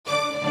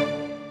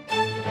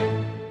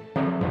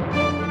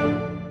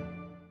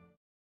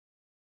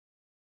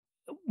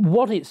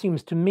what it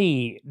seems to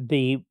me,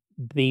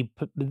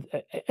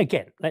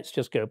 again, let's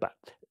just go back.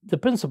 The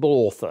principal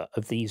author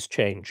of these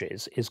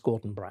changes is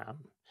Gordon Brown.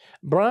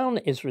 Brown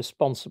is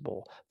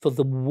responsible for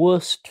the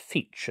worst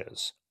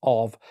features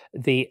of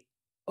the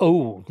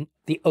old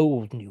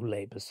New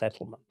Labour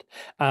settlement.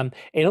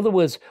 In other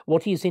words,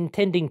 what he's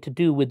intending to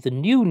do with the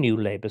New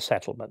Labour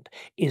settlement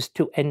is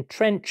to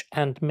entrench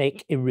and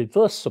make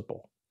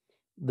irreversible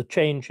the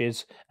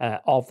changes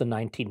of the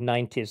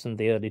 1990s and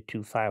the early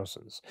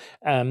 2000s.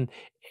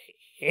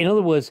 In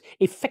other words,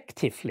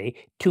 effectively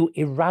to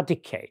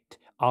eradicate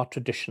our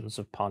traditions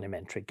of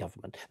parliamentary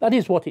government. That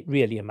is what it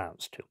really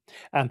amounts to.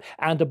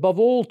 And above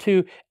all,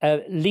 to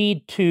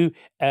lead to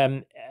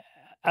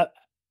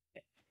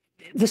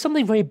there's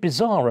something very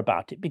bizarre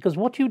about it, because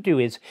what you do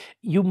is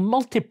you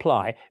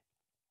multiply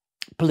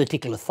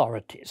political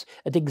authorities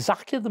at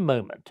exactly the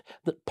moment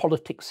that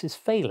politics is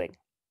failing.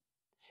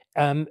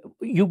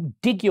 You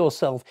dig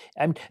yourself,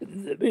 and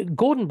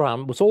Gordon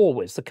Brown was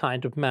always the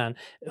kind of man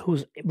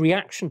whose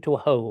reaction to a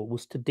hole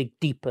was to dig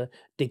deeper,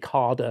 dig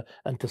harder,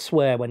 and to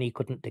swear when he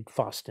couldn't dig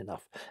fast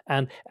enough.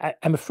 And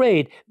I'm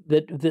afraid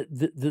that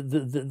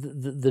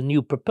the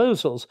new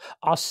proposals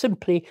are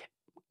simply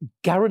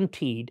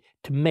guaranteed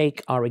to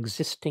make our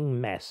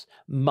existing mess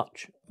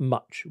much,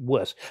 much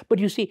worse. But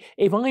you see,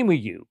 if I were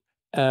you,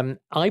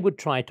 I would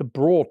try to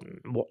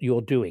broaden what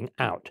you're doing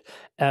out.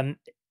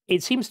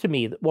 It seems to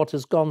me that what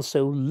has gone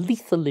so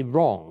lethally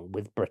wrong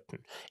with Britain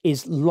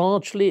is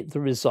largely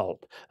the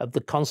result of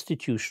the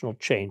constitutional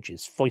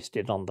changes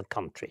foisted on the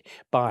country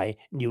by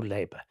New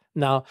Labour.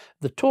 Now,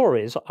 the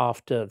Tories,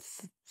 after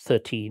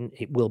 13,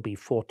 it will be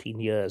 14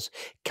 years,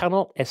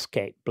 cannot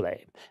escape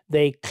blame.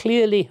 They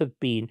clearly have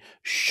been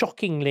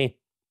shockingly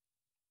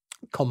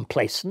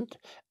complacent,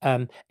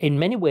 in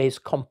many ways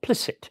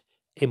complicit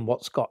in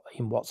what's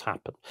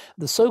happened.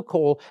 The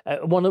so-called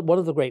one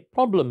of the great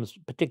problems,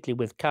 particularly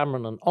with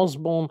Cameron and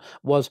Osborne,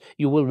 was,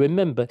 you will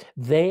remember,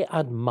 they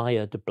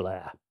admired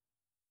Blair.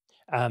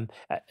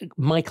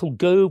 Michael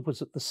Gove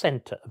was at the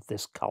centre of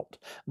this cult.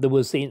 There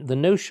was the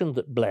notion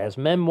that Blair's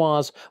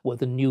memoirs were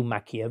the new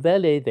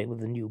Machiavelli, they were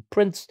the new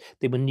Prince,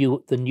 they were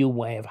the new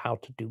way of how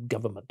to do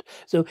government.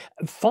 So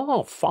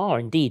far, far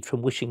indeed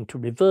from wishing to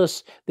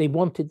reverse, they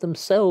wanted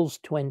themselves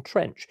to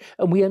entrench.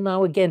 And we are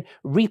now again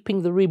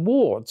reaping the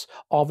rewards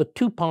of a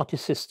two-party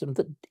system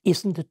that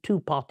isn't a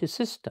two-party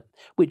system,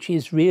 which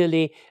is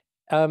really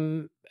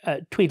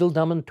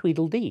Tweedledum and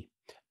Tweedledee.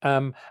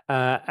 And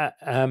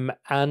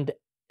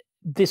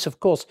this, of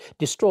course,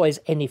 destroys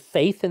any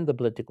faith in the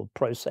political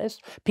process.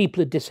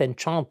 People are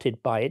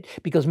disenchanted by it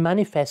because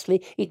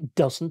manifestly it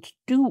doesn't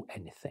do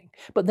anything.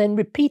 But then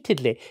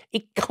repeatedly,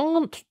 it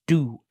can't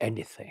do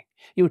anything.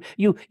 You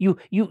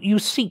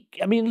seek.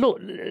 I mean,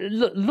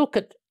 look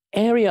at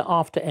area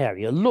after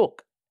area.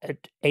 Look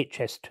at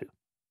HS2.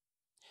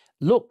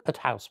 Look at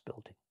house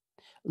building.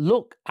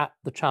 Look at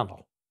the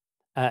Channel.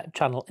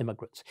 Channel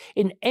immigrants.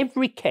 In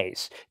every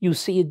case, you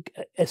see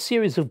a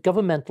series of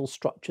governmental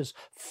structures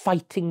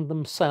fighting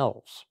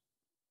themselves.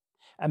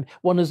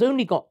 One has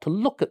only got to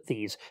look at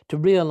these to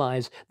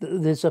realize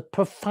that there's a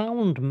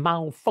profound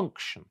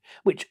malfunction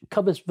which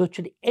covers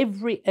virtually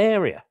every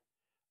area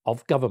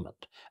of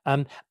government.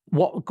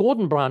 What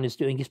Gordon Brown is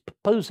doing is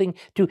proposing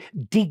to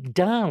dig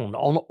down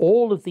on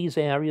all of these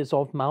areas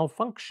of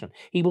malfunction.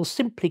 He will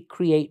simply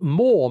create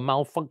more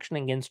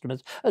malfunctioning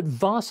instruments at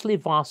vastly,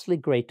 vastly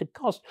greater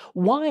cost.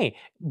 Why?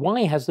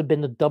 Why has there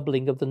been a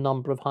doubling of the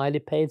number of highly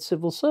paid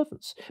civil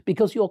servants?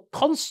 Because you're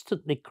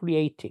constantly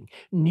creating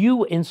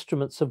new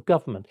instruments of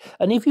government.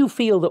 And if you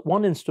feel that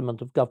one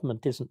instrument of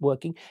government isn't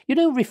working, you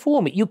don't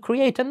reform it, you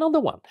create another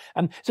one.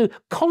 So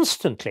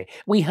constantly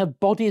we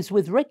have bodies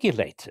with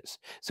regulators.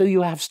 So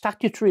you have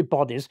statutory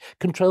bodies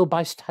controlled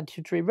by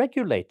statutory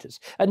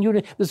regulators.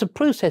 And there's a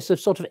process of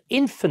sort of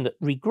infinite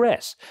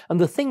regress. And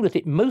the thing that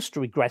it most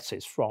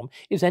regresses from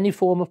is any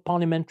form of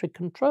parliamentary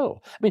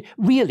control. I mean,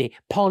 really,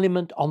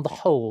 Parliament on the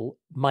whole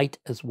might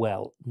as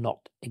well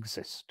not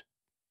exist.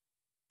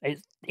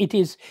 It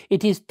is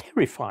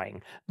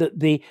terrifying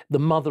that the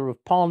mother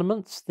of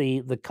parliaments,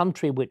 the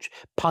country which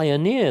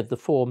pioneered the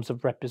forms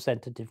of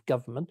representative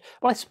government,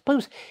 well, I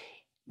suppose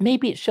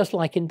maybe it's just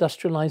like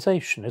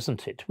industrialization,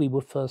 isn't it? We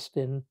were first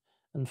in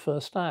and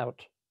first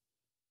out.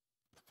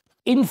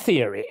 In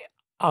theory,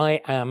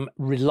 I am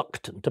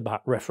reluctant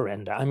about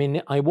referenda. I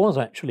mean, I was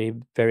actually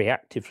very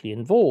actively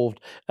involved,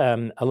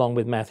 along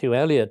with Matthew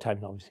Elliott.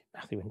 I'm obviously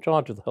Matthew in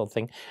charge of the whole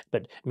thing,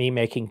 but me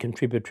making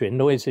contributory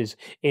noises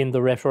in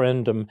the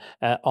referendum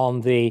on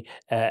the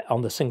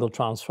single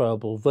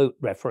transferable vote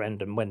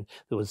referendum, when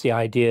there was the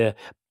idea,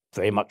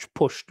 very much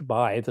pushed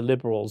by the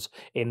Liberals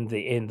in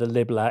the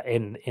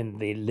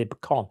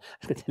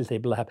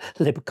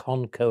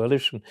Libcon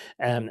coalition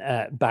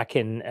back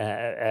in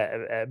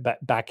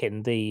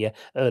the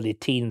early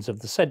teens of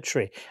the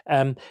century.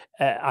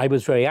 I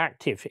was very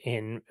active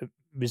in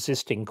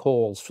resisting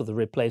calls for the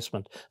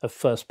replacement of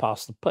first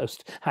past the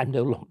post, I'm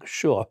no longer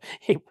sure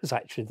it was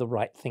actually the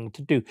right thing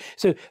to do.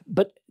 So,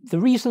 but the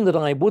reason that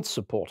I would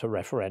support a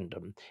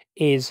referendum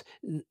is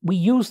we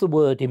use the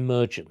word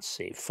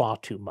emergency far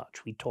too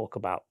much. We talk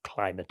about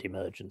climate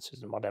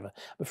emergencies and whatever.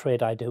 I'm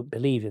afraid I don't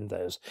believe in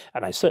those.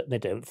 And I certainly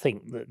don't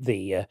think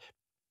that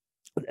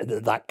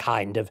that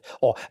kind of,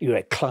 or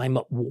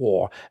climate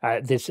war,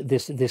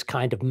 this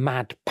kind of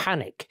mad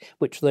panic,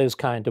 which those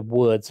kind of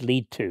words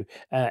lead to,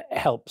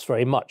 helps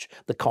very much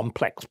the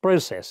complex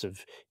process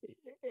of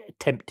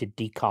attempted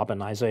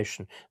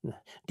decarbonisation.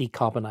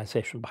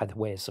 Decarbonisation, by the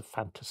way, is a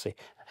fantasy.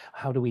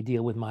 How do we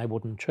deal with my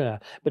wooden chair?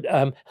 But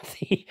the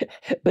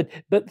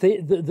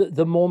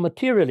more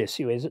material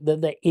issue is that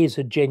there is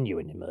a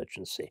genuine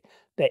emergency.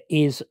 There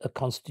is a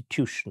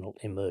constitutional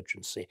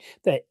emergency.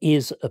 There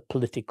is a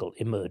political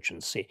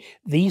emergency.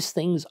 These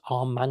things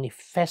are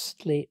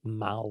manifestly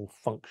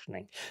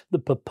malfunctioning. The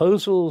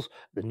proposals,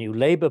 the new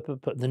Labour,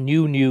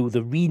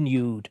 the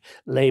renewed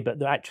Labour,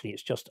 actually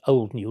it's just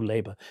old new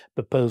Labour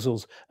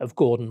proposals of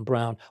Gordon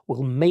Brown,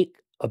 will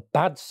make a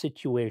bad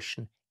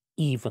situation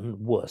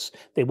even worse.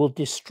 They will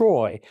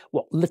destroy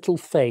what little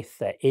faith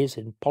there is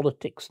in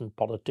politics and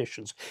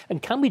politicians.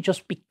 And can we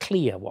just be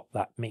clear what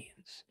that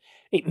means?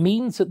 It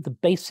means that the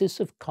basis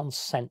of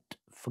consent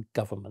for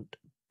government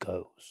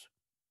goes.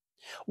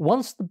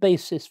 Once the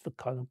basis for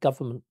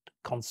government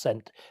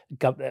consent,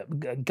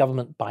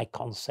 government by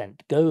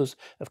consent goes,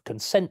 of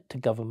consent to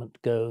government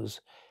goes,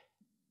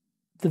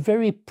 the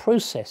very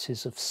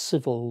processes of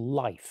civil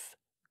life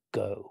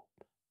go.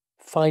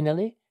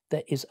 Finally,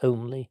 there is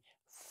only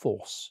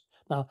force.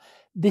 Now,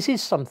 this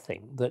is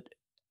something that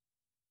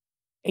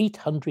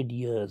 800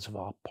 years of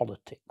our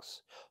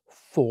politics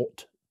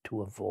fought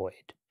to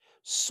avoid,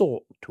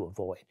 sought to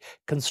avoid,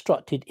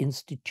 constructed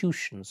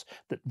institutions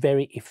that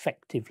very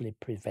effectively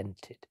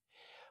prevented.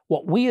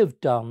 What we have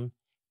done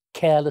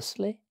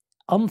carelessly,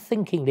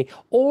 unthinkingly,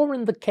 or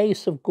in the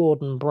case of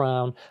Gordon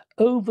Brown,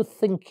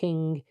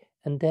 overthinking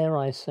and, dare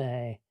I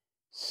say,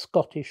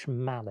 Scottish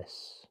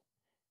malice,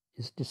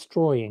 is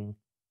destroying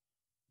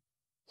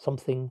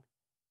something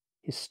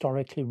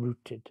historically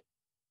rooted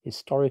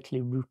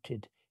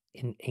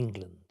in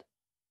England,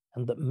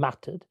 and that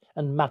mattered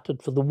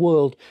for the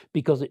world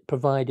because it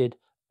provided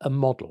a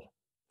model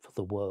for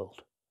the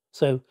world.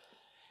 So,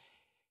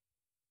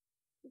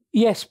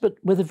 yes, but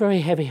with a very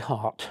heavy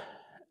heart,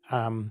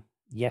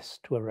 yes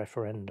to a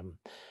referendum.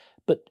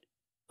 But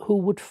who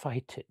would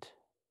fight it?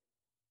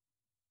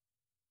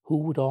 Who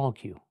would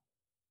argue?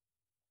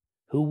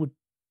 Who would...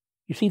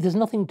 You see, there's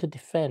nothing to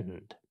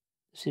defend.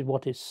 This is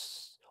what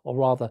is, or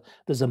rather,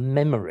 there's a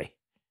memory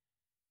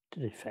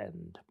to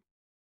defend.